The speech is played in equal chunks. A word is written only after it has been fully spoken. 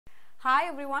Hi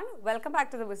everyone, welcome back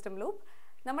to the Wisdom Loop.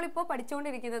 നമ്മൾ ഇപ്പോൾ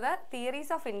പഠിച്ചുകൊണ്ടിരിക്കുന്നത്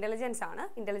തിയറീസ് ഓഫ് ഇന്റലിജൻസ് ആണ്.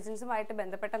 ഇന്റലിജൻസുമായിട്ട്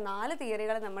ബന്ധപ്പെട്ട 4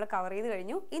 തിയറികൾ നമ്മൾ കവർ ചെയ്ത്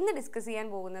കഴിഞ്ഞു. ഇന്ന് ഡിസ്കസ് ചെയ്യാൻ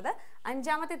പോകുന്നത്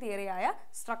അഞ്ചാമത്തെ തിയറിയായ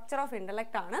സ്ട്രക്ചർ ഓഫ്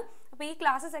ഇന്റലക്ട് ആണ്. അപ്പോൾ ഈ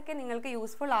ക്ലാസ്സസ് ഒക്കെ നിങ്ങൾക്ക്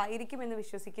യൂസ്ഫുൾ ആയിരിക്കും എന്ന്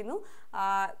വിശ്വസിക്കുന്നു.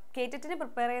 KTETന്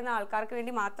പ്രിപ്പയർ ചെയ്യുന്ന ആൾക്കാർക്ക്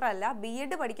വേണ്ടി മാത്രമല്ല,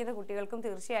 B.Ed പഠിക്കുന്ന കുട്ടികൾക്കും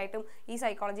തീർച്ചയായിട്ടും ഈ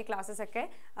സൈക്കോളജി ക്ലാസ്സസ് ഒക്കെ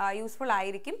യൂസ്ഫുൾ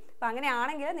ആയിരിക്കും. അപ്പോൾ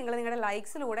അങ്ങനെയാണെങ്കിൽ നിങ്ങൾ നിങ്ങളുടെ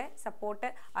ലൈക്സിലൂടെ സപ്പോർട്ട്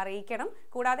അറിയിക്കണം.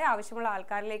 കൂടാതെ ആവശ്യമുള്ള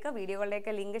ആൾക്കാരിലേക്ക്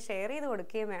വീഡിയോകളിലേക്ക് ലിങ്ക് ഷെയർ ചെയ്ത്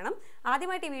കൊടുക്കുകയും വേണം.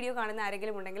 ആദ്യമായിട്ട് ഈ വീഡിയോ കാണുന്ന ആരെങ്കിലും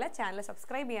ഉണ്ടെങ്കിൽ ചാനൽ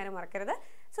സബ്സ്ക്രൈബ് ചെയ്യാനും മറക്കരുത്.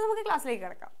 സോ നമുക്ക് ക്ലാസ്സിലേക്ക്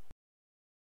കിടക്കാം.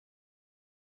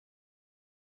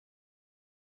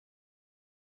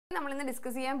 നമ്മൾ ഇന്ന്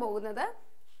ഡിസ്കസ് ചെയ്യാൻ പോകുന്നത്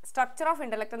സ്ട്രക്ചർ ഓഫ്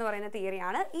ഇന്റലക്ട് എന്ന് പറയുന്ന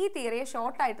തിയറിയാണ്. ഈ തിയറിയെ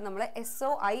ഷോർട്ടായിട്ട് നമ്മൾ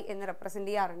SOI എന്ന് റെപ്രസെന്റ്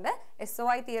ചെയ്യാറുണ്ട്.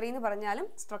 SOI തിയറി എന്ന് പറഞ്ഞാലും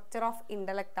സ്ട്രക്ചർ ഓഫ്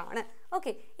ഇന്റലക്ട് ആണ്.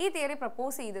 ഓക്കെ, ഈ തിയറി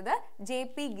പ്രപ്പോസ് ചെയ്തത്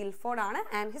JP ഗിൽഫോർഡ് ആണ്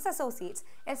ആൻഡ് ഹിസ് അസോസിയേറ്റ്സ്.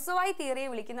 SOI തിയറിയെ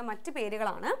വിളിക്കുന്ന മറ്റു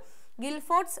പേരുകളാണ്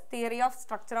Guilford's theory of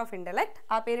structure of intellect.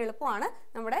 ആ പേര് എളുപ്പമാണ്,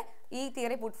 നമ്മുടെ ഈ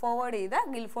തിയറി പുട്ട് ഫോർവേഡ് ചെയ്ത്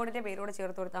ഗിൽഫോർഡിന്റെ പേരോട്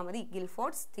ചേർത്ത് കൊടുത്താൽ മതി.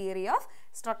 Guilford's theory of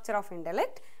structure of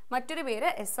intellect. മറ്റൊരു പേര്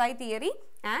SI theory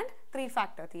and 3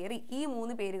 factor theory. ഈ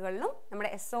 3 പേരുകളിലും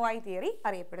നമ്മുടെ SOI തിയറി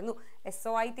അറിയപ്പെടുന്നു.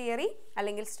 SOI തിയറി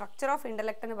അല്ലെങ്കിൽ സ്ട്രക്ചർ ഓഫ്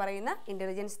ഇന്റലക്ട് എന്ന് പറയുന്ന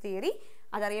ഇന്റലിജൻസ് തിയറി,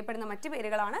 അതറിയപ്പെടുന്ന മറ്റു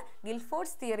പേരുകളാണ്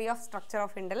Guilford's theory of structure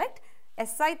of intellect,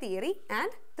 SI theory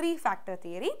and 3 factor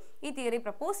theory. ഈ തിയറി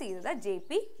പ്രപ്പോസ് ചെയ്തത്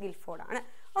JP ഗിൽഫോർഡ് ആണ്.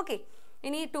 ഓക്കെ,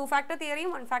 ഇനി 2 ഫാക്ടർ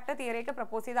തിയറിയും 1 ഫാക്ടർ തിയറിയൊക്കെ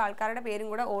പ്രപ്പോസ് ചെയ്ത ആൾക്കാരുടെ പേരും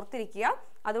കൂടെ ഓർത്തിരിക്കുക.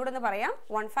 അതുകൂടെ ഒന്ന് പറയാം.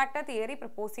 1 ഫാക്ടർ തിയറി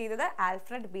പ്രപ്പോസ് ചെയ്തത്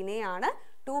ആൽഫ്രഡ് ബിനെ ആണ്.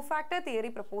 2 ഫാക്ടർ തിയറി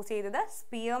പ്രപ്പോസ് ചെയ്തത്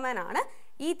സ്പിയർമാൻ ആണ്.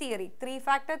 ഈ തിയറി 3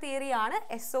 ഫാക്ടർ തിയറി ആണ്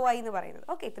SOI എന്ന് പറയുന്നത്.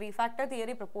 ഓക്കെ, 3 ഫാക്ടർ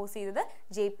തിയറി പ്രപ്പോസ് ചെയ്തത്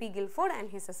JP Guilford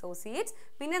and his associates.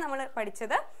 പിന്നെ നമ്മൾ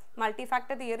പഠിച്ചത് മൾട്ടി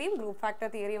ഫാക്ടർ തിയറിയും ഗ്രൂപ്പ് ഫാക്ടർ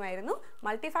തിയറിയും ആയിരുന്നു.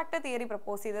 മൾട്ടി ഫാക്ടർ തിയറി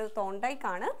പ്രപ്പോസ് ചെയ്തത് തോണ്ടൈക്ക്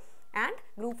ആണ് and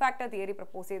group factor theory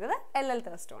propose ചെയ്തത് LL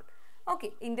തേഴ്സ്റ്റോൺ. ഓക്കെ,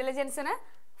 ഇന്റലിജൻസിന്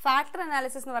ഫാക്ടർ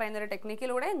അനാലിസിസ് എന്ന് പറയുന്ന ഒരു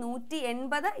ടെക്നിക്കിലൂടെ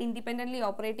 180 ഇൻഡിപെൻഡൻ്റ്ലി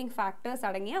ഓപ്പറേറ്റിംഗ് ഫാക്ടേഴ്സ്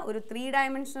അടങ്ങിയ ഒരു 3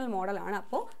 ഡയമെൻഷണൽ മോഡലാണ്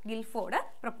അപ്പോൾ ഗിൽഫോർഡ്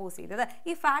പ്രപ്പോസ് ചെയ്തത്.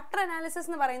 ഈ ഫാക്ടർ അനാലിസിസ്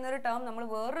എന്ന് പറയുന്ന ഒരു ടേം നമ്മൾ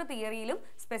വേറൊരു തിയറിയിലും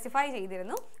സ്പെസിഫൈ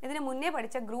ചെയ്തിരുന്നു. ഇതിന് മുന്നേ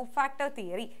പഠിച്ച group factor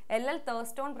theory, LL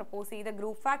തേഴ്സ്റ്റോൺ propose ചെയ്ത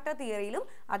ഗ്രൂപ്പ് ഫാക്ടർ തിയറിയിലും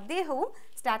അദ്ദേഹവും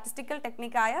statistical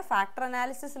ടെക്നിക്കായ factor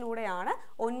അനാലിസിസിലൂടെയാണ്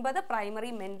 9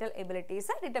 primary mental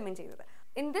abilities determine ചെയ്തത്.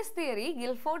 In this theory,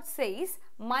 Guilford says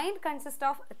mind consists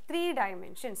of 3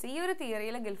 dimensions. ഈ ഒരു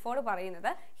തിയറിയിൽ ഗിൽഫോർഡ് പറയുന്നത്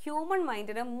ഹ്യൂമൻ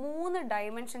മൈൻഡിന് 3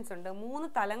 ഡയമെൻഷൻസ് ഉണ്ട്, 3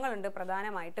 തലങ്ങളുണ്ട്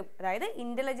പ്രധാനമായിട്ടും. അതായത്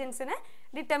ഇന്റലിജൻസിനെ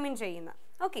ഡിറ്റർമിൻ ചെയ്യുന്ന,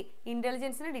 ഓക്കെ,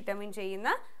 ഇന്റലിജൻസിനെ ഡിറ്റർമിൻ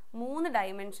ചെയ്യുന്ന 3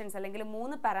 ഡയമെൻഷൻസ് അല്ലെങ്കിൽ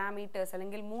 3 പാരാമീറ്റേഴ്സ്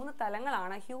അല്ലെങ്കിൽ 3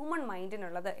 തലങ്ങളാണ് ഹ്യൂമൻ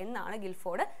മൈൻഡിനുള്ളത് എന്നാണ്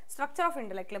ഗിൽഫോർഡ് സ്ട്രക്ചർ ഓഫ്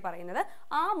ഇന്റലക്റ്റിൽ പറയുന്നത്.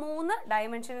 ആ 3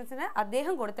 ഡയമെൻഷൻസിന്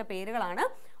അദ്ദേഹം കൊടുത്ത പേരുകളാണ്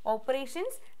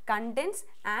operations, contents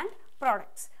and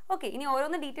products. Okay, ഇനി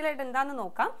ഓരോന്ന് ഡീറ്റെയിൽ ആയിട്ട് എന്താണെന്ന്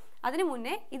നോക്കാം. അതിനു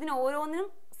മുന്നേ ഇതിന് ഓരോന്നിനും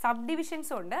സബ്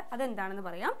ഡിവിഷൻസ് ഉണ്ട്, അതെന്താണെന്ന്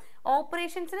പറയാം.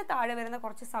 ഓപ്പറേഷൻസിന് താഴെ വരുന്ന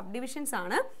കുറച്ച് സബ് ഡിവിഷൻസ്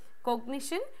ആണ്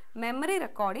cognition, memory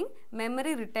recording,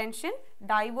 memory retention,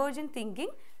 divergent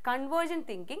thinking, convergent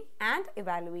thinking and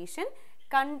evaluation.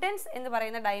 Contents എന്ന്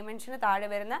പറയുന്ന ഡയമെൻഷന് താഴെ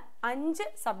വരുന്ന 5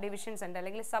 സബ് ഡിവിഷൻസ് ഉണ്ട്,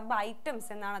 അല്ലെങ്കിൽ സബ് ഐറ്റംസ്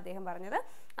എന്നാണ് അദ്ദേഹം പറഞ്ഞത്.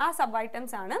 ആ സബ്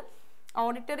ഐറ്റംസ് ആണ്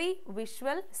auditory,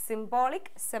 visual,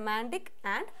 symbolic, semantic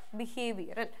and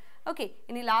behavioural. Okay,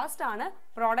 ഇനി ലാസ്റ്റ് ആണ്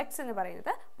പ്രോഡക്ട്സ് എന്ന്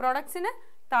പറയുന്നത്. പ്രോഡക്ട്സിന്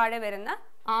താഴെ വരുന്ന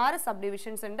 6 സബ്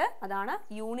ഡിവിഷൻസ് ഉണ്ട്. അതാണ്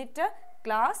unit,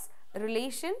 class,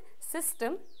 relation,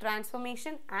 system,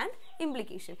 transformation and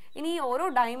implication. ഇനി ഈ ഓരോ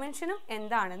ഡയമെൻഷനും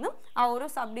എന്താണെന്നും ആ ഓരോ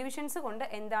സബ് ഡിവിഷൻസ് കൊണ്ട്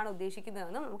എന്താണ്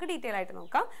ഉദ്ദേശിക്കുന്നതെന്നും നമുക്ക് ഡീറ്റെയിൽ ആയിട്ട്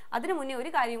നോക്കാം. അതിനു മുന്നേ ഒരു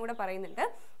കാര്യം കൂടെ പറയുന്നുണ്ട്.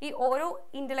 ഈ ഓരോ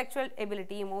ഇന്റലക്ച്വൽ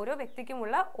എബിലിറ്റിയും, ഓരോ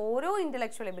വ്യക്തിക്കുമുള്ള ഓരോ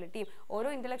ഇന്റലക്ച്വൽ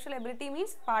എബിലിറ്റി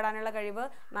മീൻസ് പാടാനുള്ള കഴിവ്,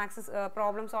 മാത്സ്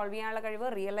പ്രോബ്ലം സോൾവ് ചെയ്യാനുള്ള കഴിവ്,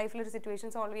 റിയൽ ലൈഫിൽ ഒരു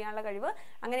സിറ്റുവേഷൻ സോൾവ് ചെയ്യാനുള്ള കഴിവ്,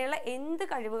 അങ്ങനെയുള്ള എന്ത്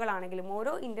കഴിവുകളാണെങ്കിലും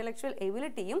ഓരോ ഇന്റലക്ച്വൽ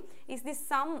എബിലിറ്റിയും ഈസ് ദി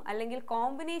സം അല്ലെങ്കിൽ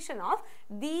combination of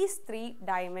these 3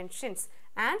 dimensions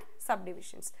and sub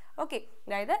divisions. Okay,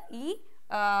 അതായത് ഈ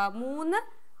 3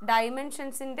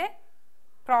 ഡയമെൻഷൻസിൻ്റെ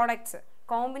പ്രോഡക്ട്സ്,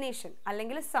 കോമ്പിനേഷൻ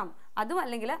അല്ലെങ്കിൽ സം, അതും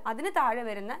അല്ലെങ്കിൽ അതിന് താഴെ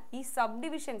വരുന്ന ഈ സബ്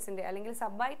ഡിവിഷൻസിൻ്റെ അല്ലെങ്കിൽ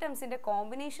സബ് ഐറ്റംസിൻ്റെ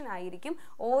കോമ്പിനേഷൻ ആയിരിക്കും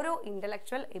ഓരോ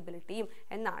ഇന്റലക്ച്വൽ എബിലിറ്റിയും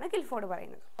എന്നാണ് ഗിൽഫോർഡ്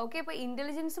പറയുന്നത്. ഓക്കെ, അപ്പോൾ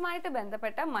ഇന്റലിജൻസുമായിട്ട്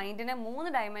ബന്ധപ്പെട്ട മൈൻഡിനെ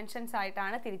 3 ഡയമെൻഷൻസ്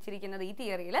ആയിട്ടാണ് തിരിച്ചിരിക്കുന്നത് ഈ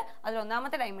തിയറിയിൽ. അതിൽ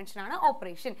ഒന്നാമത്തെ ഡയമെൻഷനാണ്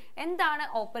ഓപ്പറേഷൻ. എന്താണ്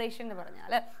ഓപ്പറേഷൻ എന്ന്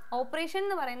പറഞ്ഞാൽ? ഓപ്പറേഷൻ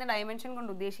എന്ന് പറയുന്ന ഡയമെൻഷൻ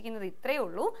കൊണ്ട് ഉദ്ദേശിക്കുന്നത് ഇത്രയേ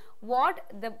ഉള്ളൂ, വാട്ട്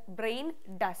ദ ബ്രെയിൻ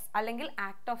ഡസ് അല്ലെങ്കിൽ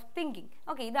ആക്ട് ഓഫ് തിങ്കിങ്.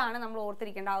 ഓക്കെ, ഇതാണ് നമ്മൾ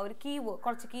ഓർത്തിരിക്കേണ്ട ആ ഒരു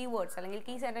കുറച്ച് കീവേഡ്സ് അല്ലെങ്കിൽ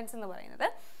കീ സെന്റൻസ് എന്ന് പറയുന്നത്.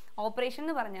 ഓപ്പറേഷൻ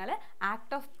എന്ന് പറഞ്ഞാൽ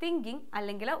ആക്ട് ഓഫ് തിങ്കിങ്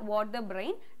അല്ലെങ്കിൽ വാട്ട് ദ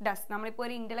ബ്രെയിൻ ഡസ്. നമ്മളിപ്പോൾ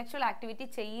ഒരു ഇന്റലക്ച്വൽ ആക്ടിവിറ്റി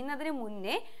ചെയ്യുന്നതിന്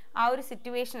മുന്നേ ആ ഒരു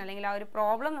സിറ്റുവേഷൻ അല്ലെങ്കിൽ ആ ഒരു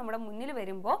പ്രോബ്ലം നമ്മുടെ മുന്നിൽ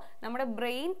വരുമ്പോൾ നമ്മുടെ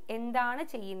ബ്രെയിൻ എന്താണ്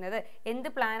ചെയ്യുന്നത്, എന്ത്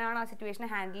പ്ലാനാണ് ആ സിറ്റുവേഷനെ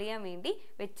ഹാൻഡിൽ ചെയ്യാൻ വേണ്ടി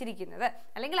വെച്ചിരിക്കുന്നത്,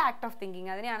 അല്ലെങ്കിൽ ആക്ട് ഓഫ്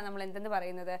തിങ്കിങ്, അതിനെയാണ് നമ്മൾ എന്തെന്ന്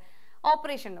പറയുന്നത്?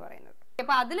 ഓപ്പറേഷൻ എന്ന് പറയുന്നത്.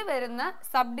 അപ്പോൾ അതിൽ വരുന്ന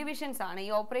സബ് ഡിവിഷൻസ് ആണ് ഈ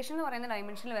ഓപ്പറേഷൻ എന്ന് പറയുന്ന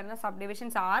ഡയമെൻഷനിൽ വരുന്ന സബ്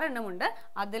ഡിവിഷൻസ് 6 എണ്ണം ഉണ്ട്.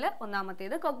 അതിൽ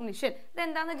ഒന്നാമത്തേത് കൊഗ്നിഷൻ.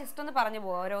 ഇതെന്താണെന്ന് ജസ്റ്റ് ഒന്ന് പറഞ്ഞു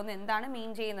പോകാം, ഓരോന്ന് എന്താണ് മീൻ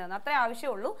ചെയ്യുന്നതെന്ന് അത്രേ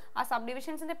ആവശ്യമുള്ളൂ. ആ സബ്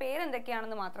ഡിവിഷൻസിന്റെ പേര്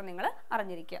എന്തൊക്കെയാണെന്ന് മാത്രം നിങ്ങൾ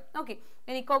അറിഞ്ഞിരിക്കുക. ഓക്കെ,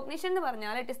 ഇനി കൊഗ്നിഷൻ എന്ന്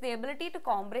പറഞ്ഞാൽ it is the ability to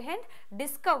comprehend,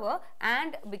 discover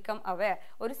and become aware.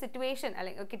 ഒരു സിറ്റുവേഷൻ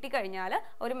അല്ലെങ്കിൽ കിട്ടിക്കഴിഞ്ഞാൽ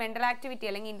ഒരു മെന്റൽ ആക്ടിവിറ്റി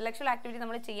അല്ലെങ്കിൽ ഇന്റലക്ച്വൽ ആക്ടിവിറ്റി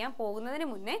നമ്മൾ ചെയ്യാൻ പോകുന്നതിന്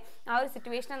മുന്നേ ആ ഒരു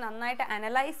സിറ്റുവേഷനെ നന്നായിട്ട്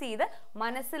അനലൈസ് ചെയ്ത്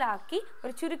മനസ്സിലാക്കി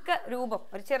ഒരു ചുരുക്ക രൂപം,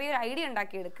 ഒരു ചെറിയൊരു ഐഡിയ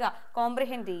ഉണ്ടാക്കിയെടുക്കുക,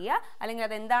 കോംപ്രിഹെൻഡ് ചെയ്യുക, അല്ലെങ്കിൽ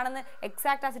അത് എന്താണെന്ന്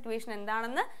എക്സാക്ട് ആ സിറ്റുവേഷൻ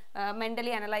എന്താണെന്ന്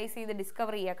മെന്റലി അനലൈസ് ചെയ്ത്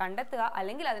ഡിസ്കവർ ചെയ്യുക, കണ്ടെത്തുക,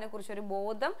 അല്ലെങ്കിൽ അതിനെക്കുറിച്ച് ഒരു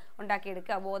ബോധം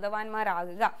ഉണ്ടാക്കിയെടുക്കുക,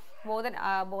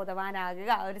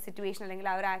 ബോധവാനാകുക ആ ഒരു സിറ്റുവേഷൻ അല്ലെങ്കിൽ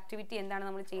ആ ഒരു ആക്ടിവിറ്റി എന്താണ്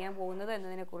നമ്മൾ ചെയ്യാൻ പോകുന്നത്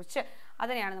എന്നതിനെ കുറിച്ച്.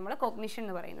 അതിനെയാണ് നമ്മൾ കൊഗ്നിഷൻ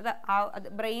എന്ന് പറയുന്നത്.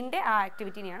 ബ്രെയിനിന്റെ ആ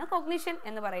ആക്ടിവിറ്റിനെയാണ് കൊഗ്നിഷൻ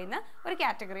എന്ന് പറയുന്ന ഒരു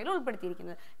കാറ്റഗറിയിൽ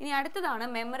ഉൾപ്പെടുത്തിയിരിക്കുന്നത്. ഇനി അടുത്തതാണ്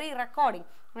മെമ്മറി റെക്കോർഡിംഗ്.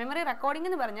 മെമ്മറി റെക്കോർഡിംഗ്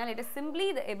എന്ന് പറഞ്ഞാൽ it is simply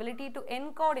the ability to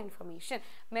encode information.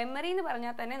 Memory എന്ന്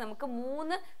പറഞ്ഞാൽ തന്നെ നമുക്ക്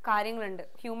 3 കാര്യങ്ങളുണ്ട്.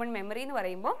 ഹ്യൂമൻ മെമ്മറി എന്ന്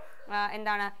പറയുമ്പോൾ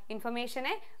എന്താണ്,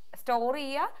 ഇൻഫർമേഷനെ സ്റ്റോർ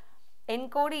ചെയ്യുക,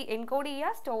 എൻകോഡ്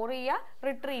ചെയ്യുക, സ്റ്റോർ ചെയ്യുക,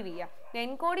 റിട്രീവ് ചെയ്യുക.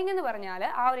 എൻകോഡിംഗ് എന്ന് പറഞ്ഞാൽ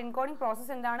ആ ഒരു എൻകോഡിംഗ്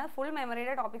പ്രോസസ്സ് എന്താണ്, ഫുൾ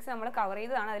മെമ്മറിയുടെ ടോപ്പിക്സ് നമ്മൾ കവർ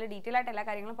ചെയ്തതാണ്, അതിൽ ഡീറ്റെയിൽ ആയിട്ട് എല്ലാ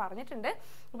കാര്യങ്ങളും പറഞ്ഞിട്ടുണ്ട്.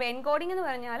 അപ്പോൾ എൻകോഡിംഗ് എന്ന്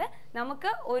പറഞ്ഞാൽ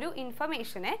നമുക്ക് ഒരു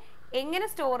ഇൻഫർമേഷനെ എങ്ങനെ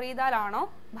സ്റ്റോർ ചെയ്താലാണോ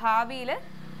ഭാവിയിൽ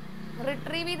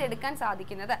റിട്രീവ് ചെയ്തെടുക്കാൻ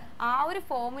സാധിക്കുന്നത് ആ ഒരു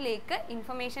ഫോമിലേക്ക്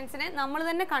ഇൻഫർമേഷൻസിനെ നമ്മൾ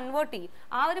തന്നെ കൺവേർട്ട് ചെയ്യും.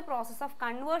 ആ ഒരു പ്രോസസ് ഓഫ്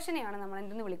കൺവേർഷനെയാണ് നമ്മൾ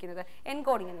എന്തെന്ന് വിളിക്കുന്നത്,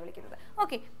 എൻകോഡിംഗ് എന്ന് വിളിക്കുന്നത്.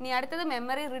 ഓക്കെ, ഇനി അടുത്തത്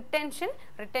മെമ്മറി റിട്ടൻഷൻ.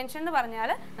 റിട്ടൻഷൻ എന്ന്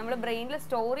പറഞ്ഞാൽ നമ്മൾ ബ്രെയിനിൽ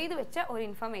സ്റ്റോർ ചെയ്ത് വെച്ച ഒരു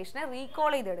ഇൻഫർമേഷനെ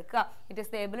റീകോൾ ചെയ്തെടുക്കുക. It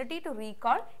is the ability to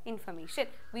recall information,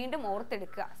 വീണ്ടും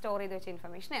ഓർത്തെടുക്കുക സ്റ്റോർ ചെയ്ത് വെച്ച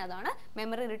ഇൻഫർമേഷനെ. അതാണ്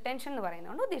മെമ്മറി റിട്ടൻഷൻ എന്ന്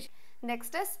പറയുന്നതുകൊണ്ട് ഉദ്ദേശിക്കുന്നത്.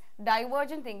 Next is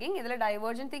divergent thinking. ഇതിൽ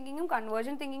ഡൈവേർജന്റ് തിങ്കിങ്ങും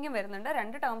കൺവേർജന്റ് തിങ്കിങ്ങും വരുന്നുണ്ട്.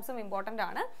 2 ടേംസും ഇമ്പോർട്ടൻ്റ്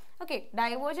ആണ്. ഓക്കെ,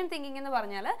 ഡൈവേർജന്റ് തിങ്കിങ് എന്ന്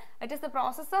പറഞ്ഞാൽ it is the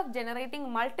process of generating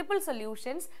multiple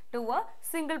solutions to A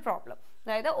single problem.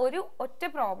 അതായത് ഒരു ഒറ്റ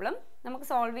പ്രോബ്ലം നമുക്ക്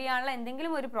സോൾവ് ചെയ്യാനുള്ള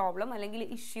എന്തെങ്കിലും ഒരു പ്രോബ്ലം അല്ലെങ്കിൽ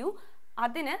ഇഷ്യൂ,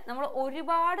 അതിന് നമ്മൾ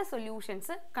ഒരുപാട്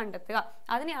സൊല്യൂഷൻസ് കണ്ടെത്തുക.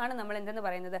 അതിനെയാണ് നമ്മൾ എന്തെന്ന്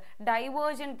പറയുന്നത്,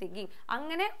 ഡൈവേർജന്റ് തിങ്കിങ്.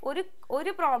 അങ്ങനെ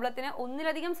ഒരു പ്രോബ്ലത്തിന്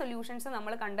ഒന്നിലധികം സൊല്യൂഷൻസ്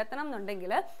നമ്മൾ കണ്ടെത്തണം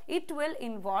എന്നുണ്ടെങ്കിൽ it will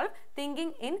involve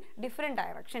thinking in different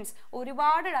directions.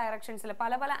 ഒരുപാട് ഡയറക്ഷൻസിൽ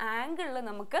പല പല ആംഗിളിൽ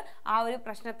നമുക്ക് ആ ഒരു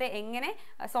പ്രശ്നത്തെ എങ്ങനെ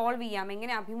സോൾവ് ചെയ്യാം,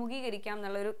 എങ്ങനെ അഭിമുഖീകരിക്കാം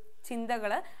എന്നുള്ളൊരു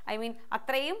ചിന്തകൾ, ഐ മീൻ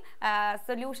അത്രയും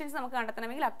സൊല്യൂഷൻസ് നമുക്ക്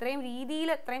കണ്ടെത്തണമെങ്കിൽ അത്രയും രീതിയിൽ,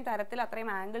 അത്രയും തരത്തിൽ, അത്രയും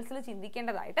ആംഗിൾസിൽ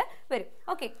ചിന്തിക്കേണ്ടതായിട്ട് വരും.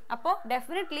 ഓക്കെ, അപ്പോൾ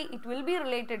definitely it will be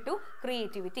related to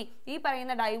creativity. ഈ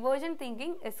പറയുന്ന divergent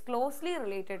thinking is closely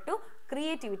related to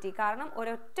creativity. കാരണം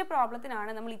ഒരൊറ്റ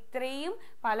പ്രോബ്ലത്തിനാണ് നമ്മൾ ഇത്രയും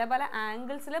പല പല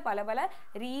ആംഗിൾസിൽ പല പല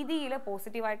രീതിയിൽ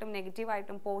പോസിറ്റീവായിട്ടും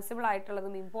നെഗറ്റീവായിട്ടും പോസിബിൾ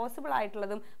ആയിട്ടുള്ളതും ഇമ്പോസിബിൾ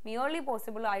ആയിട്ടുള്ളതും മിയർലി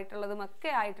പോസിബിൾ ആയിട്ടുള്ളതും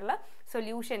ഒക്കെ ആയിട്ടുള്ള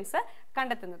സൊല്യൂഷൻസ്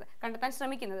കണ്ടെത്താൻ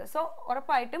ശ്രമിക്കുന്നത്. സോ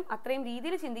ഉറപ്പായിട്ടും അത്രയും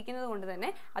രീതിയിൽ ചിന്തിക്കുന്നത് കൊണ്ട് തന്നെ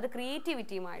അത്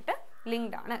ക്രിയേറ്റിവിറ്റിയുമായിട്ട്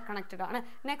ലിങ്ക്ഡ് ആണ്, കണക്റ്റഡ് ആണ്.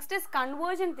 Next is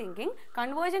convergent thinking.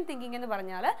 Convergent thinking എന്ന്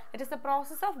പറഞ്ഞാൽ it is the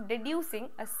process of ഡെഡ്യൂസിങ്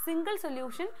A single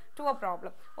solution to A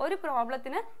problem. ഒരു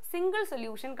പ്രോബ്ലത്തിന് സിംഗിൾ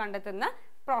സൊല്യൂഷൻ കണ്ടെത്തുന്ന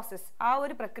പ്രോസസ്, ആ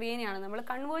ഒരു പ്രക്രിയയാണ് നമ്മൾ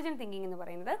കൺവേർജന്റ് തിങ്കിങ് എന്ന്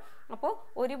പറയുന്നത്. അപ്പോൾ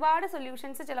ഒരുപാട്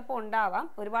സൊല്യൂഷൻസ് ചിലപ്പോൾ ഉണ്ടാവാം,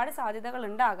 ഒരുപാട് സാധ്യതകൾ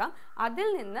ഉണ്ടാകാം, അതിൽ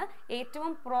നിന്ന്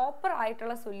ഏറ്റവും പ്രോപ്പർ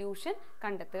ആയിട്ടുള്ള സൊല്യൂഷൻ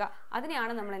കണ്ടെത്തുക.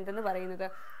 അതിനെയാണ് നമ്മൾ എന്തെന്ന് പറയുന്നത്,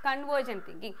 കൺവേർജന്റ്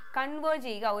തിങ്കിങ്. കൺവേർജ്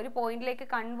ചെയ്യുക, ഒരു പോയിന്റിലേക്ക്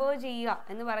കൺവേർജ് ചെയ്യുക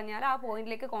എന്ന് പറഞ്ഞാൽ ആ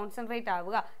പോയിന്റിലേക്ക് കോൺസെൻട്രേറ്റ്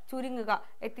ആവുക, ചുരുങ്ങുക,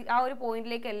 ആ ഒരു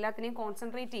പോയിന്റിലേക്ക് എല്ലാത്തിനെയും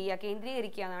കോൺസെൻട്രേറ്റ് ചെയ്യുക,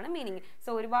 കേന്ദ്രീകരിക്കുക എന്നാണ് മീനിങ്.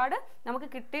 സോ ഒരുപാട് നമുക്ക്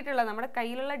കിട്ടിയിട്ടുള്ള നമ്മുടെ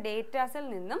കയ്യിലുള്ള ഡേറ്റാസിൽ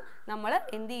നിന്നും നമ്മൾ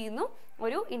എന്ത് ചെയ്യുന്നു,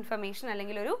 ഒരു ഇൻഫർമേഷൻ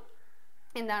അല്ലെങ്കിൽ ഒരു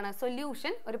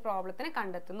സൊല്യൂഷൻ ഒരു പ്രോബ്ലത്തിന്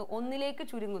കണ്ടെത്തുന്നു, ഒന്നിലേക്ക്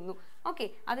ചുരുങ്ങുന്നു. ഓക്കെ,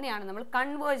 അതിനെയാണ് നമ്മൾ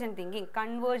കൺവേർജന്റ് തിങ്കിങ്,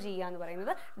 കൺവേർജ് ചെയ്യുക എന്ന്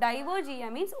പറയുന്നത്. ഡൈവേർജ് ചെയ്യുക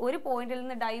മീൻസ് ഒരു പോയിന്റിൽ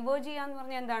നിന്ന് ഡൈവേർജ് ചെയ്യുക എന്ന്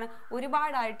പറഞ്ഞാൽ എന്താണ്,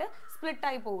 ഒരുപാടായിട്ട് സ്പ്ലിറ്റ്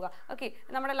ആയി പോവുക. ഓക്കെ,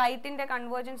 നമ്മുടെ ലൈറ്റിന്റെ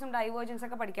കൺവേർജൻസും ഡൈവേർജൻസും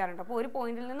ഒക്കെ പഠിക്കാറുണ്ട്. അപ്പോൾ ഒരു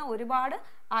പോയിന്റിൽ നിന്ന് ഒരുപാട്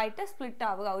ആയിട്ട് സ്പ്ലിറ്റ്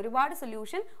ആവുക, ഒരുപാട്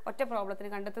സൊല്യൂഷൻ ഒറ്റ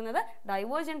പ്രോബ്ലത്തിന് കണ്ടെത്തുന്നത്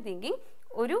ഡൈവേർജന്റ് തിങ്കിങ്.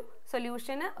 ഒരു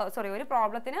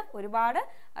പ്രോബ്ലത്തിന് ഒരുപാട്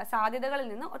സാധ്യതകളിൽ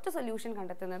നിന്ന് ഒറ്റ സൊല്യൂഷൻ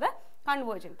കണ്ടെത്തുന്നത്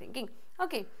കൺവേർജന്റ് തിങ്കിങ്.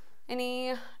 ഓക്കെ, ഇനി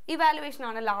ഇവാലുവേഷൻ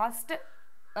ആണ് ലാസ്റ്റ്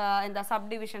സബ്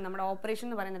ഡിവിഷൻ. നമ്മുടെ ഓപ്പറേഷൻ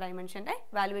എന്ന് പറയുന്ന ഡയമെൻഷന്റെ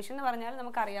വാലുവേഷൻ എന്ന് പറഞ്ഞാൽ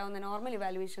നമുക്കറിയാവുന്ന നോർമൽ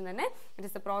ഇവാലുവേഷൻ തന്നെ. It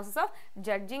is the process of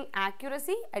judging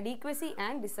accuracy, അഡീക്വസി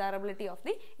and desirability of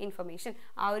the information.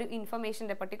 ആ ഒരു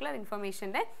ഇൻഫർമേഷന്റെ പർട്ടിക്കുലർ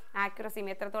ഇൻഫർമേഷന്റെ ആക്യുറസിയും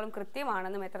എത്രത്തോളം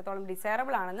കൃത്യമാണെന്നും എത്രത്തോളം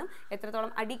ഡിസൈറബിൾ ആണെന്നും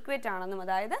എത്രത്തോളം അഡീക്വേറ്റ് ആണെന്നും,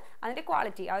 അതായത് അതിന്റെ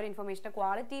ക്വാളിറ്റി, ആ ഒരു ഇൻഫർമേഷന്റെ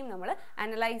ക്വാളിറ്റിയും നമ്മൾ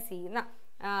അനലൈസ് ചെയ്യുന്ന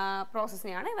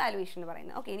പ്രോസസ്സിനെയാണ് വാലുവേഷൻ എന്ന്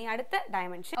പറയുന്നത്. ഓക്കെ, ഇനി അടുത്ത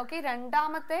ഡയമെൻഷൻ. ഓക്കെ,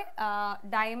 രണ്ടാമത്തെ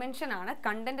ഡയമെൻഷൻ ആണ്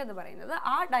കണ്ടന്റ് എന്ന് പറയുന്നത്.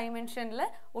 ആ ഡയമെൻഷനിൽ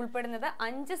ഉൾപ്പെടുന്നത്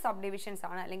 5 സബ് ഡിവിഷൻസ്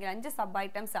ആണ്, അല്ലെങ്കിൽ 5 സബ്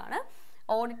ഐറ്റംസ് ആണ്.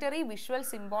 Auditory, visual,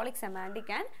 symbolic,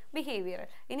 semantic and behavioural.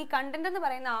 ഇനി കണ്ടന്റ് എന്ന്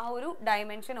പറയുന്ന ആ ഒരു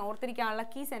ഡയമെൻഷൻ ഓർത്തിരിക്കാനുള്ള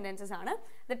കീ സെന്റൻസസ് ആണ്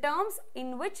the terms in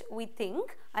which we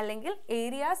think അല്ലെങ്കിൽ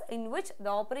areas in which the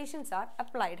operations are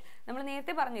applied. നമ്മൾ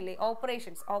നേരത്തെ പറഞ്ഞില്ലേ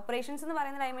ഓപ്പറേഷൻസ് എന്ന്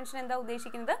പറയുന്ന ഡയമെൻഷൻ എന്താ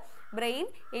ഉദ്ദേശിക്കുന്നത്? ബ്രെയിൻ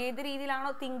ഏത്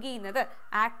രീതിയിലാണോ തിങ്ക് ചെയ്യുന്നത്,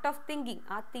 ആക്ട് ഓഫ് തിങ്കിങ്,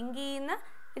 ആ തിങ്ക് ചെയ്യുന്ന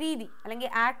രീതി അല്ലെങ്കിൽ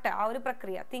ആക്ട്, ആ ഒരു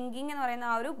പ്രക്രിയ, തിങ്കിങ് എന്ന് പറയുന്ന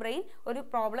ആ ഒരു ബ്രെയിൻ ഒരു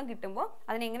പ്രോബ്ലം കിട്ടുമ്പോൾ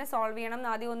അതിനെ എങ്ങനെ സോൾവ് ചെയ്യണം എന്ന്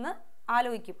ആദ്യം ഒന്ന്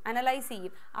ആലോചിക്കും, അനലൈസ്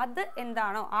ചെയ്യും. അത്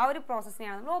എന്താണോ ആ ഒരു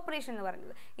പ്രോസസ്സിനെയാണ് നമ്മൾ ഓപ്പറേഷൻ എന്ന്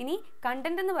പറയുന്നത്. ഇനി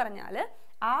കണ്ടന്റ് എന്ന് പറഞ്ഞാൽ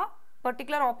ആ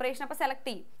പെർട്ടിക്കുലർ ഓപ്പറേഷൻ അപ്പോൾ സെലക്ട്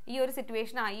ചെയ്യും. ഈ ഒരു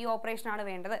സിറ്റുവേഷനാണ്, ഈ ഓപ്പറേഷനാണ്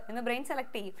വേണ്ടത് എന്ന് ബ്രെയിൻ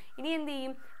സെലക്ട് ചെയ്യും. ഇനി എന്ത്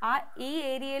ചെയ്യും? ഈ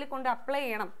ഏരിയയിൽ കൊണ്ട് അപ്ലൈ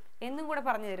ചെയ്യണം എന്നും കൂടെ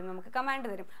പറഞ്ഞു തരും, നമുക്ക് കമാൻഡ്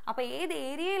തരും. അപ്പോൾ ഏത്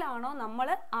ഏരിയയിലാണോ നമ്മൾ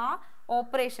ആ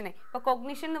ഓപ്പറേഷനെ, ഇപ്പോൾ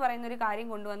കൊഗ്നിഷൻ എന്ന് പറയുന്ന ഒരു കാര്യം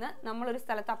കൊണ്ടുവന്ന് നമ്മളൊരു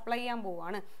സ്ഥലത്ത് അപ്ലൈ ചെയ്യാൻ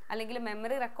പോവുകയാണ്, അല്ലെങ്കിൽ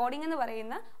മെമ്മറി റെക്കോർഡിംഗ് എന്ന്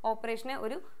പറയുന്ന ഓപ്പറേഷനെ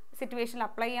ഒരു സിറ്റുവേഷനിൽ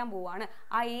അപ്ലൈ ചെയ്യാൻ പോവുകയാണ്,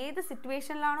 ആ ഏത്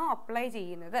സിറ്റുവേഷനിലാണോ അപ്ലൈ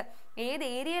ചെയ്യുന്നത്, ഏത്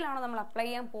ഏരിയയിലാണോ നമ്മൾ അപ്ലൈ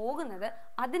ചെയ്യാൻ പോകുന്നത്,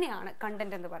 അതിനെയാണ്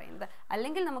കണ്ടന്റ് എന്ന് പറയുന്നത്.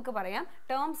 അല്ലെങ്കിൽ നമുക്ക് പറയാം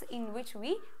terms in which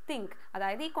we think.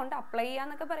 അതായത് ഈ കൊണ്ട് അപ്ലൈ ചെയ്യുക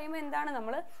എന്നൊക്കെ പറയുമ്പോൾ എന്താണ്,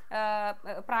 നമ്മൾ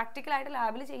പ്രാക്ടിക്കലായിട്ട്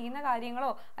ലാബിൽ ചെയ്യുന്ന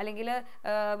കാര്യങ്ങളോ അല്ലെങ്കിൽ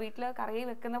വീട്ടിൽ കറി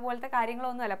വെക്കുന്ന പോലത്തെ കാര്യങ്ങളോ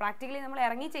ഒന്നുമല്ല, പ്രാക്ടിക്കലി നമ്മൾ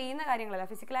ഇറങ്ങി ചെയ്യുന്ന കാര്യങ്ങളല്ല,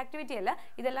 ഫിസിക്കൽ ആക്ടിവിറ്റി അല്ല,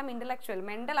 ഇതെല്ലാം ഇന്റലക്ച്വൽ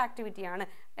മെന്റൽ ആക്ടിവിറ്റിയാണ്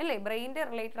അല്ലേ, ബ്രെയിൻ്റെ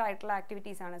റിലേറ്റഡ് ആയിട്ടുള്ള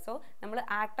ആക്ടിവിറ്റീസ് ആണ്. സോ നമ്മൾ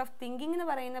ആക്ട് ഓഫ് തിങ്കിങ് എന്ന്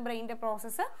പറയുന്ന ബ്രെയിൻ്റെ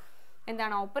പ്രോസസ്സ്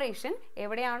എന്താണ്, ഓപ്പറേഷൻ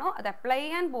എവിടെയാണോ അത് അപ്ലൈ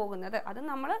ചെയ്യാൻ പോകുന്നത്, അത്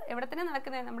നമ്മൾ എവിടെ തന്നെ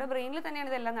നടക്കുന്നത്, നമ്മുടെ ബ്രെയിനിൽ തന്നെയാണ്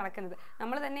ഇതെല്ലാം നടക്കുന്നത്,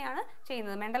 നമ്മൾ തന്നെയാണ്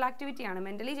ചെയ്യുന്നത്, മെന്റൽ ആക്ടിവിറ്റിയാണ്,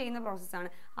 മെന്റലി ചെയ്യുന്ന പ്രോസസ്സാണ്.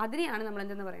 അതിനെയാണ് നമ്മൾ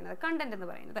എന്തെന്ന് പറയുന്നത്, കണ്ടന്റ് എന്ന്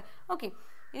പറയുന്നത്. ഓക്കെ,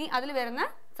 ഇനി അതിൽ വരുന്ന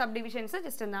സബ് ഡിവിഷൻസ്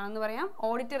ജസ്റ്റ് എന്താണെന്ന് പറയാം.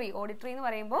 ഓഡിറ്ററി എന്ന്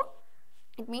പറയുമ്പോൾ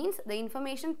it means the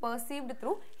information perceived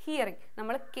through hearing.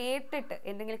 നമ്മൾ കേട്ടിട്ട്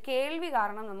എന്തെങ്കിലും കേൾവി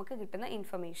കാരണം നമുക്ക് കിട്ടുന്ന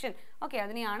ഇൻഫർമേഷൻ. ഓക്കെ,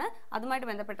 അതിനെയാണ്, അതുമായിട്ട്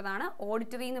ബന്ധപ്പെട്ടതാണ്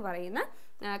ഓഡിറ്ററി എന്ന് പറയുന്ന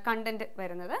കണ്ടന്റ്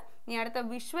വരുന്നത്. ഇനി അടുത്ത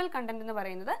വിഷ്വൽ കണ്ടന്റ് എന്ന്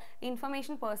പറയുന്നത്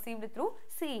ഇൻഫർമേഷൻ പെർസീവ്ഡ് ത്രൂ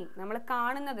സീയിങ്. നമ്മൾ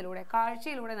കാണുന്നതിലൂടെ,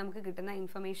 കാഴ്ചയിലൂടെ നമുക്ക് കിട്ടുന്ന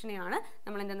ഇൻഫർമേഷനെയാണ്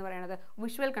നമ്മൾ എന്തെന്ന് പറയുന്നത്,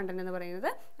 വിഷ്വൽ കണ്ടന്റ് എന്ന് പറയുന്നത്.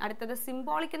 അടുത്തത്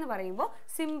സിംബോളിക് എന്ന് പറയുമ്പോൾ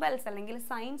സിംബൽസ് അല്ലെങ്കിൽ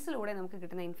സൈൻസിലൂടെ നമുക്ക്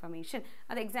കിട്ടുന്ന ഇൻഫർമേഷൻ.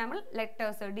 അത് എക്സാമ്പിൾ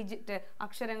ലെറ്റേഴ്സ്, ഡിജിറ്റ്,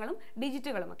 അക്ഷരങ്ങളും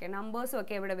ഡിജിറ്റുകളും ഒക്കെ, നമ്പേഴ്സും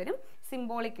ഒക്കെ എവിടെ വരും,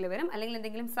 സിംബോളിക്കിൽ വരും. അല്ലെങ്കിൽ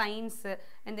എന്തെങ്കിലും സയൻസ്,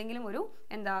 എന്തെങ്കിലും ഒരു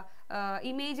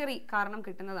ഇമേജറി കാരണം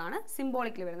കിട്ടുന്നതാണ്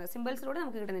സിംബോളിക്കിൽ വരുന്നത്, സിംബൽസിലൂടെ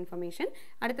നമുക്ക് കിട്ടുന്ന ഇൻഫർമേഷൻ.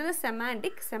 അടുത്തത്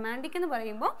സെമാൻറ്റിക് എന്ന്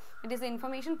പറയുമ്പോൾ it is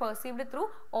information perceived through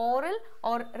oral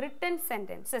or written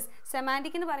sentences.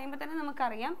 Semantic എന്ന് പറയുമ്പോൾ തന്നെ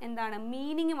നമുക്കറിയാം എന്താണ്,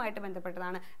 മീനിങ്ങുമായിട്ട്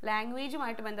ബന്ധപ്പെട്ടതാണ്,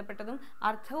 ലാംഗ്വേജുമായിട്ട് ബന്ധപ്പെട്ടതും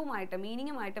അർത്ഥവുമായിട്ട്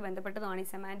മീനിങ്ങുമായിട്ട് ബന്ധപ്പെട്ടതുമാണ് ഈ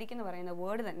സെമാൻറ്റിക് എന്ന് പറയുന്ന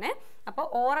വേർഡ് തന്നെ. അപ്പോൾ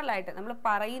ഓറലായിട്ട് നമ്മൾ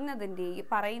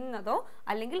പറയുന്നതോ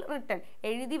അല്ലെങ്കിൽ റിട്ടൺ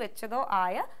എഴുതി വെച്ചതോ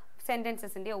ആയ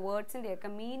സെൻറ്റൻസസിൻ്റെയോ വേർഡ്സിൻ്റെയോ ഒക്കെ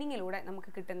മീനിങ്ങിലൂടെ നമുക്ക്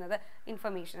കിട്ടുന്നത്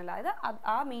ഇൻഫർമേഷൻ. അതായത്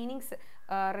ആ മീനിങ്സ്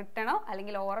റിട്ടണോ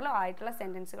അല്ലെങ്കിൽ ഓറലോ ആയിട്ടുള്ള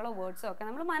സെൻറ്റൻസുകളോ വേർഡ്സോ ഒക്കെ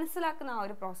നമ്മൾ മനസ്സിലാക്കുന്ന ആ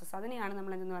ഒരു പ്രോസസ്സ്, അതിനെയാണ്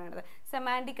നമ്മൾ എന്തെന്ന് പറയുന്നത്,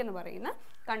 സെമാൻറ്റിക് എന്ന് പറയുന്ന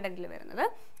കണ്ടന്റിൽ വരുന്നത്.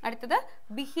 അടുത്തത്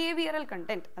ബിഹേവിയറൽ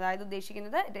കണ്ടന്റ്, അതായത്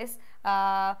ഉദ്ദേശിക്കുന്നത് it is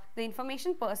the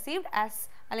information perceived as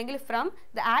അല്ലെങ്കിൽ from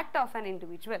the act of an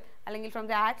individual അല്ലെങ്കിൽ from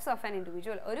the acts of an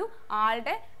individual. ഒരു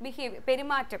ആളുടെ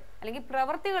പെരുമാറ്റം അല്ലെങ്കിൽ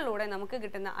പ്രവൃത്തികളിലൂടെ നമുക്ക്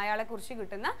കിട്ടുന്ന, അയാളെക്കുറിച്ച്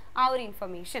കിട്ടുന്ന ആ ഒരു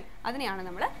ഇൻഫർമേഷൻ, അതിനെയാണ്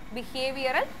നമ്മൾ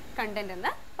ബിഹേവിയറൽ കണ്ടന്റ്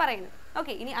എന്ന് പറയുന്നത്.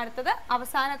 ഓക്കെ, ഇനി അടുത്തത്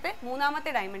അവസാനത്തെ മൂന്നാമത്തെ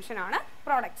ഡയമെൻഷൻ ആണ്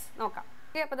പ്രോഡക്ട്സ്. നോക്കാം.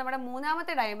 ഓക്കെ, അപ്പോൾ നമ്മുടെ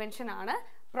മൂന്നാമത്തെ ഡയമെൻഷൻ ആണ്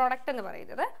പ്രോഡക്റ്റ് എന്ന്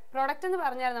പറയുന്നത്. പ്രോഡക്റ്റ് എന്ന്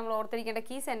പറഞ്ഞാൽ നമ്മൾ ഓർത്തിരിക്കേണ്ട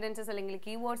കീ സെന്റൻസസ് അല്ലെങ്കിൽ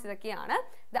കീ വേർഡ്സ് ഇതൊക്കെയാണ്.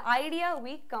 The idea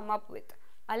we come up with,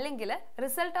 അല്ലെങ്കിൽ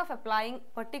result of applying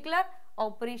particular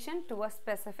operation to A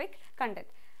specific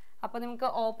content. അപ്പോൾ നമുക്ക്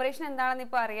ഓപ്പറേഷൻ എന്താണെന്ന്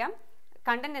ഇപ്പോൾ അറിയാം,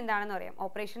 കണ്ടന്റ് എന്താണെന്ന് അറിയാം.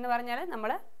 ഓപ്പറേഷൻ എന്ന് പറഞ്ഞാൽ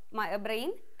നമ്മൾ ബ്രെയിൻ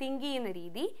തിങ്ക് ചെയ്യുന്ന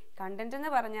രീതി, കണ്ടന്റ് എന്ന്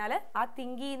പറഞ്ഞാൽ ആ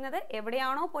തിങ്ക് ചെയ്യുന്നത്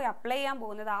എവിടെയാണോ പോയി അപ്ലൈ ചെയ്യാൻ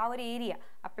പോകുന്നത് ആ ഒരു ഏരിയ,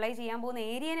 അപ്ലൈ ചെയ്യാൻ പോകുന്ന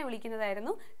ഏരിയനെ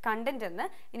വിളിക്കുന്നതായിരുന്നു കണ്ടന്റ് എന്ന്.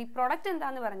 ഇനി പ്രൊഡക്റ്റ്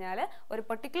എന്താന്ന് പറഞ്ഞാൽ ഒരു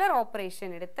പെർട്ടിക്കുലർ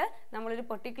ഓപ്പറേഷൻ എടുത്ത് നമ്മളൊരു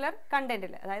പെർട്ടിക്കുലർ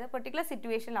കണ്ടന്റിൽ, അതായത് പെർട്ടിക്കുലർ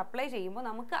സിറ്റുവേഷനിൽ അപ്ലൈ ചെയ്യുമ്പോൾ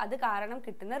നമുക്ക് അത് കാരണം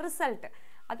കിട്ടുന്ന റിസൾട്ട്,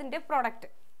 അതിൻ്റെ പ്രൊഡക്റ്റ്.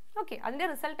 ഓക്കെ, അതിൻ്റെ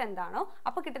റിസൾട്ട് എന്താണോ,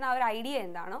 അപ്പോൾ കിട്ടുന്ന ആ ഒരു ഐഡിയ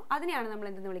എന്താണോ, അതിനെയാണ് നമ്മൾ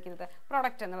എന്തെന്ന് വിളിക്കുന്നത്,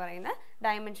 പ്രൊഡക്റ്റ് എന്ന് പറയുന്ന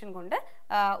ഡയമെൻഷൻ കൊണ്ട്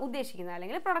ഉദ്ദേശിക്കുന്നത്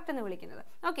അല്ലെങ്കിൽ പ്രൊഡക്റ്റ് എന്ന് വിളിക്കുന്നത്.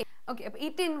 ഓക്കെ, അപ്പോൾ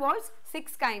it involves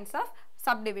 6 kinds of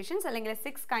sub divisions അല്ലെങ്കിൽ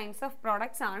 6 kinds ഓഫ്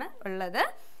പ്രോഡക്ട്സ് ആണ് ഉള്ളത്.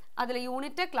 അതിൽ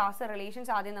യൂണിറ്റ്, ക്ലാസ്,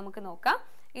 റിലേഷൻസ് ആദ്യം നമുക്ക് നോക്കാം.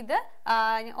 ഇത്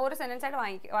ഓരോ സെന്റൻസ്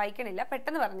ആയിട്ട് വായിക്കണില്ല,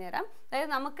 പെട്ടെന്ന് പറഞ്ഞുതരാം.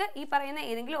 അതായത് നമുക്ക് ഈ പറയുന്ന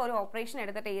ഏതെങ്കിലും ഒരു ഓപ്പറേഷൻ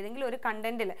എടുത്തിട്ട് ഏതെങ്കിലും ഒരു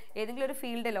കണ്ടന്റിൽ, ഏതെങ്കിലും ഒരു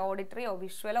ഫീൽഡിൽ, ഓഡിറ്ററിയോ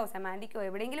വിഷ്വലോ സെമാൻറ്റിക്കോ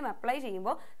എവിടെയെങ്കിലും അപ്ലൈ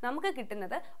ചെയ്യുമ്പോൾ നമുക്ക്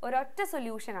കിട്ടുന്നത് ഒരൊറ്റ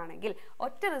സൊല്യൂഷൻ ആണെങ്കിൽ,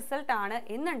 ഒറ്റ റിസൾട്ട് ആണ്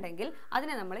എന്നുണ്ടെങ്കിൽ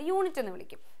അതിനെ നമ്മൾ യൂണിറ്റ് എന്ന്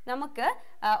വിളിക്കും. നമുക്ക്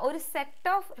ഒരു സെറ്റ്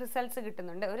ഓഫ് റിസൾട്ട്സ്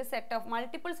കിട്ടുന്നുണ്ട്, ഒരു സെറ്റ് ഓഫ്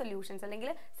മൾട്ടിപ്പിൾ സൊല്യൂഷൻസ് അല്ലെങ്കിൽ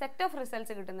സെറ്റ് ഓഫ്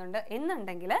റിസൾട്ട്സ് കിട്ടുന്നുണ്ട്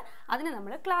എന്നുണ്ടെങ്കിൽ അതിനെ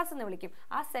നമ്മൾ ക്ലാസ് എന്ന് വിളിക്കും.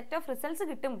 ആ സെറ്റ് ഓഫ് റിസൾട്ട്സ്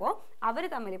കിട്ടുമ്പോൾ അവർ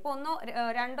തമ്മിൽ ഇപ്പോൾ 1,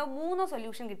 2, 3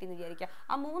 സൊല്യൂഷൻ കിട്ടിയെന്ന് വിചാരിക്കുക.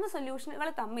 ആ 3 സൊല്യൂഷനുകൾ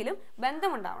തമ്മിലും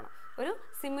ബന്ധമുണ്ടാവണം, ഒരു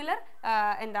സിമിലർ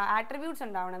ആട്രിബ്യൂട്ട്സ്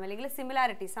ഉണ്ടാവണം അല്ലെങ്കിൽ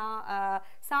സിമിലാരിറ്റീസ്,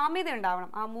 സാമ്യത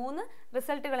ഉണ്ടാവണം ആ 3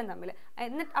 റിസൾട്ടുകളും തമ്മിൽ.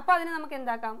 എന്നിട്ട് അപ്പോൾ അതിനെ നമുക്ക്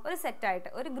എന്താക്കാം, ഒരു സെറ്റായിട്ട്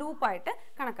ഒരു ഗ്രൂപ്പായിട്ട്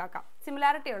കണക്കാക്കാം.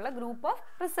 സിമിലാരിറ്റി ഉള്ള ഗ്രൂപ്പ് ഓഫ്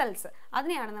റിസൾട്ട്സ്,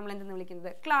 അതിനെയാണ് നമ്മൾ എന്തെന്ന്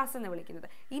വിളിക്കുന്നത്, ക്ലാസ് എന്ന് വിളിക്കുന്നത്.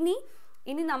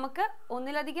 ഇനി നമുക്ക്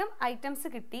ഒന്നിലധികം ഐറ്റംസ്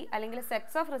കിട്ടി അല്ലെങ്കിൽ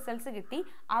സെറ്റ്സ് ഓഫ് റിസൾട്ട്സ് കിട്ടി,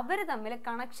 അവർ തമ്മിൽ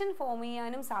കണക്ഷൻ ഫോം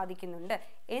ചെയ്യാനും സാധിക്കുന്നുണ്ട്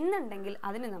എന്നുണ്ടെങ്കിൽ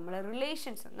അതിന് നമ്മൾ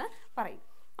റിലേഷൻസ് എന്ന് പറയും.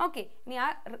 ഓക്കെ, ഇനി ആ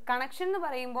കണക്ഷൻ എന്ന്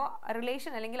പറയുമ്പോൾ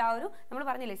റിലേഷൻ അല്ലെങ്കിൽ ആ ഒരു നമ്മൾ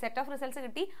പറഞ്ഞില്ലേ സെറ്റ് ഓഫ് റിസൾട്ട്സ്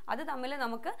കിട്ടി, അത് തമ്മിൽ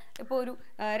നമുക്ക് ഇപ്പോൾ ഒരു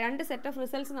 2 സെറ്റ് ഓഫ്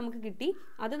റിസൾട്ട്സ് നമുക്ക് കിട്ടി,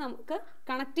 അത് നമുക്ക്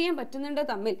കണക്ട് ചെയ്യാൻ പറ്റുന്നുണ്ട്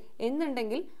തമ്മിൽ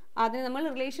എന്നുണ്ടെങ്കിൽ അതിനെ നമ്മൾ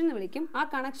റിലേഷൻ എന്ന് വിളിക്കും. ആ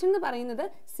കണക്ഷൻ എന്ന് പറയുന്നത്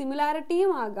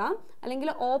സിമിലാരിറ്റിയും ആകാം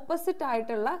അല്ലെങ്കിൽ ഓപ്പോസിറ്റ്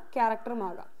ആയിട്ടുള്ള ക്യാരക്ടറും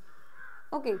ആകാം.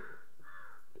 ഓക്കെ,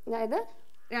 അതായത്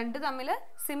 2 തമ്മിൽ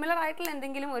സിമിലർ ആയിട്ടുള്ള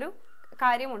എന്തെങ്കിലും ഒരു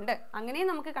കാര്യമുണ്ട്, അങ്ങനെയും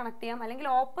നമുക്ക് കണക്ട് ചെയ്യാം, അല്ലെങ്കിൽ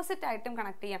ഓപ്പോസിറ്റ് ആയിട്ടും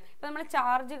കണക്ട് ചെയ്യാം. ഇപ്പം നമ്മൾ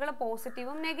ചാർജുകൾ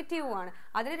പോസിറ്റീവും നെഗറ്റീവും ആണ്,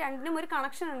 അതിന് രണ്ടിനും ഒരു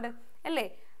കണക്ഷൻ ഉണ്ട് അല്ലേ.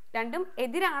 രണ്ടും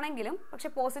എതിരാണെങ്കിലും പക്ഷെ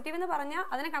പോസിറ്റീവ് എന്ന് പറഞ്ഞാൽ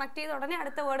അതിനെ കണക്ട് ചെയ്ത് ഉടനെ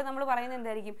അടുത്ത വേർഡ് നമ്മൾ പറയുന്നത്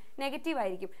എന്തായിരിക്കും, നെഗറ്റീവ്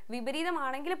ആയിരിക്കും.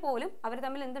 വിപരീതമാണെങ്കിൽ പോലും അവർ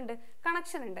തമ്മിൽ എന്തുണ്ട്,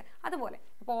 കണക്ഷൻ ഉണ്ട്. അതുപോലെ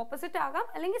അപ്പോൾ ഓപ്പോസിറ്റ് ആകാം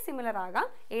അല്ലെങ്കിൽ സിമിലർ ആകാം,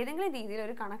 ഏതെങ്കിലും രീതിയിൽ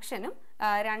ഒരു കണക്ഷനും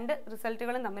 2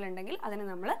 റിസൾട്ടുകളും തമ്മിലുണ്ടെങ്കിൽ അതിന്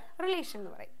നമ്മൾ റിലേഷൻ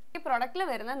എന്ന് പറയും. ഈ പ്രൊഡക്റ്റിൽ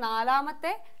വരുന്ന 4ാമത്തെ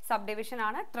സബ് ഡിവിഷൻ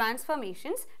ആണ്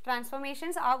ട്രാൻസ്ഫോർമേഷൻസ്.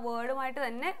 ട്രാൻസ്ഫോർമേഷൻസ് ആ വേർഡുമായിട്ട്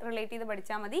തന്നെ റിലേറ്റ് ചെയ്ത്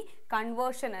പഠിച്ചാൽ മതി.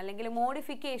 കൺവേർഷൻ അല്ലെങ്കിൽ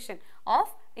മോഡിഫിക്കേഷൻ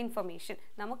ഓഫ് ഇൻഫർമേഷൻ,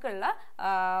 നമുക്കുള്ള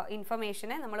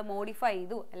ഇൻഫർമേഷനെ നമ്മൾ മോഡിഫൈ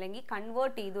ചെയ്തു അല്ലെങ്കിൽ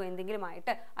കൺവേർട്ട് ചെയ്തു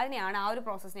എന്തെങ്കിലുമായിട്ട്, അതിനെയാണ് ആ ഒരു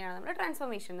പ്രോസസ്സിനെയാണ് നമ്മൾ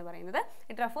ട്രാൻസ്ഫോർമേഷൻ എന്ന് പറയുന്നത്.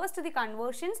 It refers to the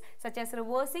conversions such as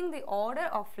reversing the order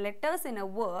of letters in A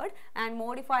word and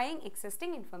modifying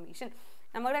existing information.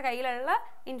 നമ്മുടെ കയ്യിലുള്ള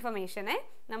ഇൻഫർമേഷനെ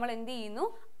നമ്മൾ എന്ത് ചെയ്യുന്നു,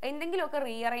 എന്തെങ്കിലുമൊക്കെ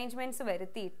റീഅറേഞ്ച്മെന്റ്സ്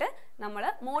വരുത്തിയിട്ട് നമ്മൾ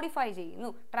മോഡിഫൈ ചെയ്യുന്നു,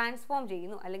 ട്രാൻസ്ഫോം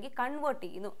ചെയ്യുന്നു അല്ലെങ്കിൽ കൺവേർട്ട്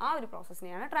ചെയ്യുന്നു. ആ ഒരു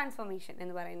പ്രോസസ്സിനെയാണ് ട്രാൻസ്ഫോർമേഷൻ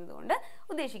എന്ന് പറയുന്നത് കൊണ്ട്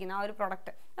ഉദ്ദേശിക്കുന്നത്, ആ ഒരു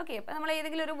പ്രൊഡക്റ്റ്. ഓക്കെ, അപ്പോൾ നമ്മൾ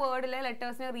ഏതെങ്കിലും ഒരു വേർഡിലെ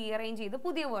ലെറ്റേഴ്സിനെ റീഅറേഞ്ച് ചെയ്ത്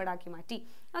പുതിയ വേർഡാക്കി മാറ്റി.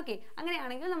 ഓക്കെ,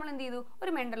 അങ്ങനെയാണെങ്കിൽ നമ്മൾ എന്ത് ചെയ്തു,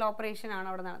 ഒരു മെൻ്റൽ ഓപ്പറേഷൻ ആണ്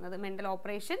അവിടെ നടന്നത്. മെൻ്റൽ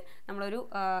ഓപ്പറേഷൻ നമ്മളൊരു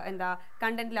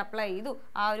കണ്ടന്റിൽ അപ്ലൈ ചെയ്തു.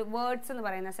 ആ ഒരു വേർഡ്സ് എന്ന്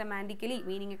പറയുന്ന സെമാൻറ്റിക്കലി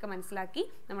മീനിങ് ഒക്കെ മനസ്സിലാക്കി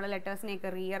നമ്മൾ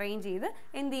ലെറ്റേഴ്സിനെയൊക്കെ റീഅറേഞ്ച് ചെയ്ത്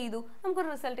എന്ത് ചെയ്തു, നമുക്കൊരു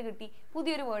റിസൾട്ട് കിട്ടി,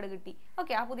 പുതിയൊരു വേർഡ് കിട്ടി.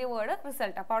 ഓക്കെ, ആ പുതിയ വേർഡ്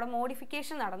റിസൾട്ട്, അപ്പോൾ അവിടെ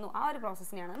മോഡിഫിക്കേഷൻ നടന്നു. ആ ഒരു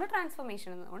പ്രോസസ്സിനെയാണ് നമ്മൾ ട്രാൻസ്ഫോർമേഷൻ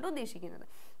എന്നുകൊണ്ട് ഉദ്ദേശിക്കുന്നത്.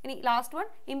 ഇനി ലാസ്റ്റ് വൺ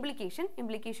ഇംപ്ലിക്കേഷൻ.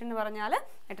 ഇംപ്ലിക്കേഷൻ എന്ന് പറഞ്ഞാൽ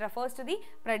it refers to the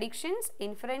predictions,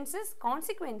 inferences,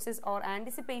 consequences or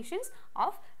ആൻറ്റിസിപ്പേഷൻസ്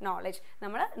of knowledge.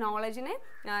 നമ്മൾ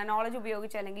നോളജ്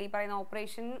ഉപയോഗിച്ച് അല്ലെങ്കിൽ ഈ പറയുന്ന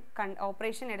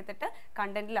ഓപ്പറേഷൻ എടുത്തിട്ട്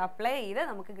കണ്ടന്റിൽ അപ്ലൈ ചെയ്ത്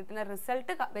നമുക്ക് കിട്ടുന്ന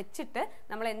റിസൾട്ട് വെച്ചിട്ട്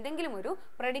നമ്മൾ എന്തെങ്കിലും ഒരു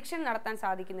പ്രഡിക്ഷൻ നടത്താൻ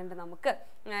സാധിക്കുന്നുണ്ട്. നമുക്ക്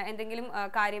എന്തെങ്കിലും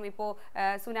കാര്യം, ഇപ്പോൾ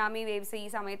സുനാമി വേവ്സ് ഈ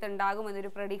സമയത്ത്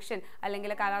ഉണ്ടാകുമെന്നൊരു പ്രഡിക്ഷൻ,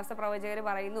 അല്ലെങ്കിൽ കാലാവസ്ഥ പ്രവചകർ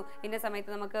പറയുന്നു ഇന്ന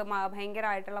സമയത്ത് നമുക്ക്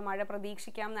ഭയങ്കരമായിട്ടുള്ള മഴ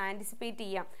പ്രതീക്ഷിക്കാം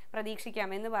എന്ന് പ്രതീക്ഷിക്കാം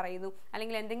എന്ന് പറയുന്നു,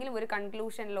 അല്ലെങ്കിൽ എന്തെങ്കിലും ഒരു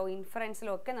കൺക്ലൂഷനിലോ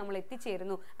ഇൻഫറൻസിലോ ഒക്കെ നമ്മൾ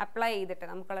എത്തിച്ചേരുന്നു അപ്ലൈ ചെയ്തിട്ട്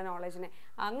നമുക്കുള്ള നോളജിനെ.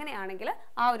 അങ്ങനെയാണെങ്കിൽ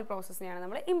ആ ഒരു പ്രോസസ്സിനെയാണ്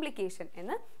നമ്മൾ ഇംപ്ലിക്കേഷൻ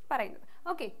എന്ന് പറയുന്നത്.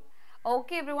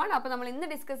 ഓക്കെ എവ്രിവൺ, അപ്പോൾ നമ്മൾ ഇന്ന്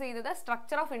ഡിസ്കസ് ചെയ്തത്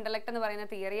സ്ട്രക്ചർ ഓഫ് ഇന്റലക്ട് എന്ന് പറയുന്ന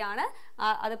തിയറിയാണ്.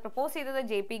 അത് പ്രപ്പോസ് ചെയ്തത്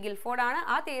JP ഗിൽഫോർഡ് ആണ്.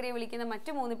 ആ തിയറിയെ വിളിക്കുന്ന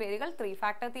മറ്റു 3 പേരുകൾ 3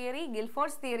 factor theory,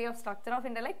 Guilford's theory of structure of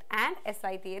intellect and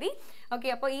SI theory. Okay,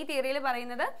 അപ്പോൾ ഈ തിയറിയിൽ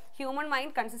പറയുന്നത് human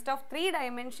mind consist of 3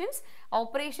 dimensions: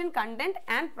 operation, content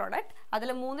and product.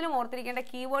 അതിൽ 3ലും ഓർത്തിരിക്കേണ്ട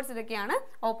കീവേഡ്സ് ഇതൊക്കെയാണ്.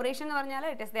 ഓപ്പറേഷൻ എന്ന് പറഞ്ഞാൽ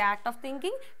it is the act of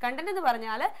thinking. Content എന്ന്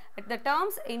പറഞ്ഞാൽ the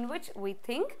terms in which we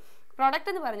think. Product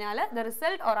എന്ന് പറഞ്ഞാൽ the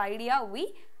result or idea we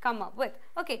come up with.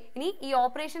 Okay, ഇനി ഈ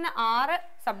ഓപ്പറേഷന് 6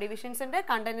 സബ് ഡിവിഷൻസ് ഉണ്ട്,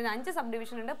 കണ്ടന്റിന് 5 സബ്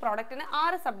ഡിവിഷൻ ഉണ്ട്, പ്രൊഡക്റ്റിന്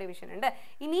 6 സബ് ഡിവിഷൻ ഉണ്ട്.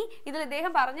 ഇനി ഇതിൽ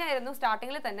ഇദ്ദേഹം പറഞ്ഞായിരുന്നു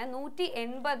സ്റ്റാർട്ടിങ്ങിൽ തന്നെ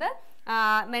 180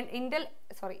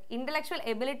 ഇന്റലക്ച്വൽ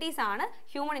എബിലിറ്റീസ് ആണ്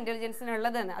ഹ്യൂമൻ ഇന്റലിജൻസിന്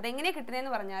ഉള്ളതെന്ന്. അതെങ്ങനെയാണ്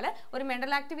കിട്ടുന്നതെന്ന് പറഞ്ഞാൽ ഒരു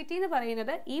മെന്റൽ ആക്ടിവിറ്റി എന്ന്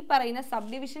പറയുന്നത് ഈ പറയുന്ന സബ്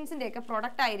ഡിവിഷൻസിന്റെ ഒക്കെ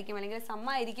പ്രൊഡക്റ്റ് ആയിരിക്കും അല്ലെങ്കിൽ സം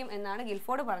ആയിരിക്കും എന്നാണ്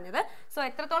ഗിൽഫോർഡ് പറഞ്ഞത്. സോ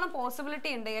എത്രത്തോളം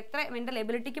പോസിബിലിറ്റി ഉണ്ട്, എത്ര മെന്റൽ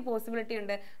എബിലിറ്റിക്ക് പോസിബിലിറ്റി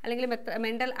ഉണ്ട് അല്ലെങ്കിൽ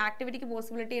മെന്റൽ ആക്ടിവിറ്റിക്ക്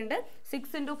പോസിബിലിറ്റി ഉണ്ട്,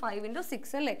 6 × 5 ×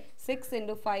 6 അല്ലേ, 6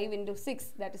 × 5 × 6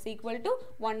 that is equal to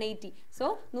 180. So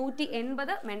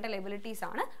 180 mental abilities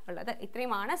ആണ് ഉള്ളത്.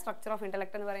 ഇത്രയുമാണ് സ്ട്രക്ചർ ഓഫ്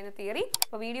ഇന്റലക്ട് എന്ന് പറയുന്ന തിയറി.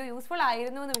 അപ്പോൾ വീഡിയോ യൂസ്ഫുൾ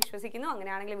ആയിരുന്നു എന്ന് വിശ്വസിക്കുന്നു.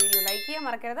 അങ്ങനെയാണെങ്കിൽ വീഡിയോ ലൈക്ക് ചെയ്യാൻ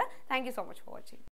മറക്കരുത്. Thank you so much for watching.